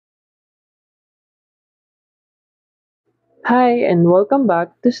Hi and welcome back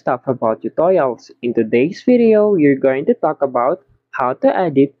to Stuff About Tutorials. In today's video, we're going to talk about how to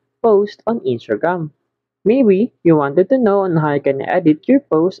edit posts on Instagram. Maybe you wanted to know on how you can edit your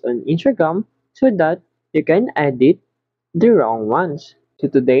posts on Instagram so that you can edit the wrong ones. So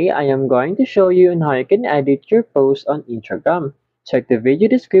today, I am going to show you on how you can edit your posts on Instagram. Check the video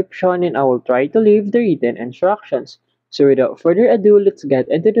description and I will try to leave the written instructions. So without further ado, let's get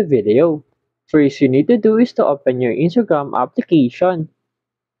into the video. First you need to do is to open your Instagram application.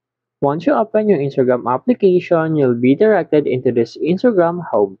 Once you open your Instagram application, you'll be directed into this Instagram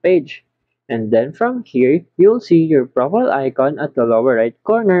homepage. And then from here, you'll see your profile icon at the lower right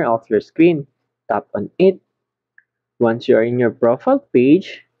corner of your screen. Tap on it. Once you are in your profile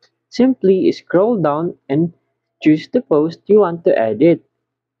page, simply scroll down and choose the post you want to edit.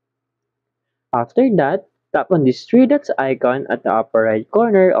 After that, tap on this three dots icon at the upper right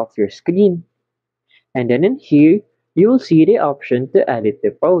corner of your screen. And then in here, you will see the option to edit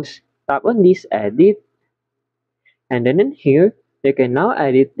the post. Tap on this edit. And then in here, you can now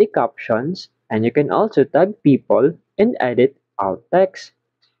edit the captions and you can also tag people and edit alt text.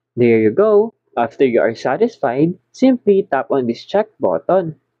 There you go. After you are satisfied, simply tap on this check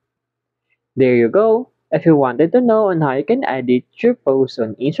button. There you go. If you wanted to know on how you can edit your posts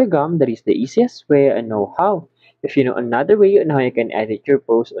on Instagram, that is the easiest way I know how. If you know another way on how you can edit your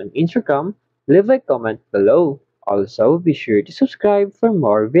posts on Instagram, leave a comment below. Also, be sure to subscribe for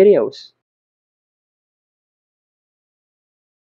more videos.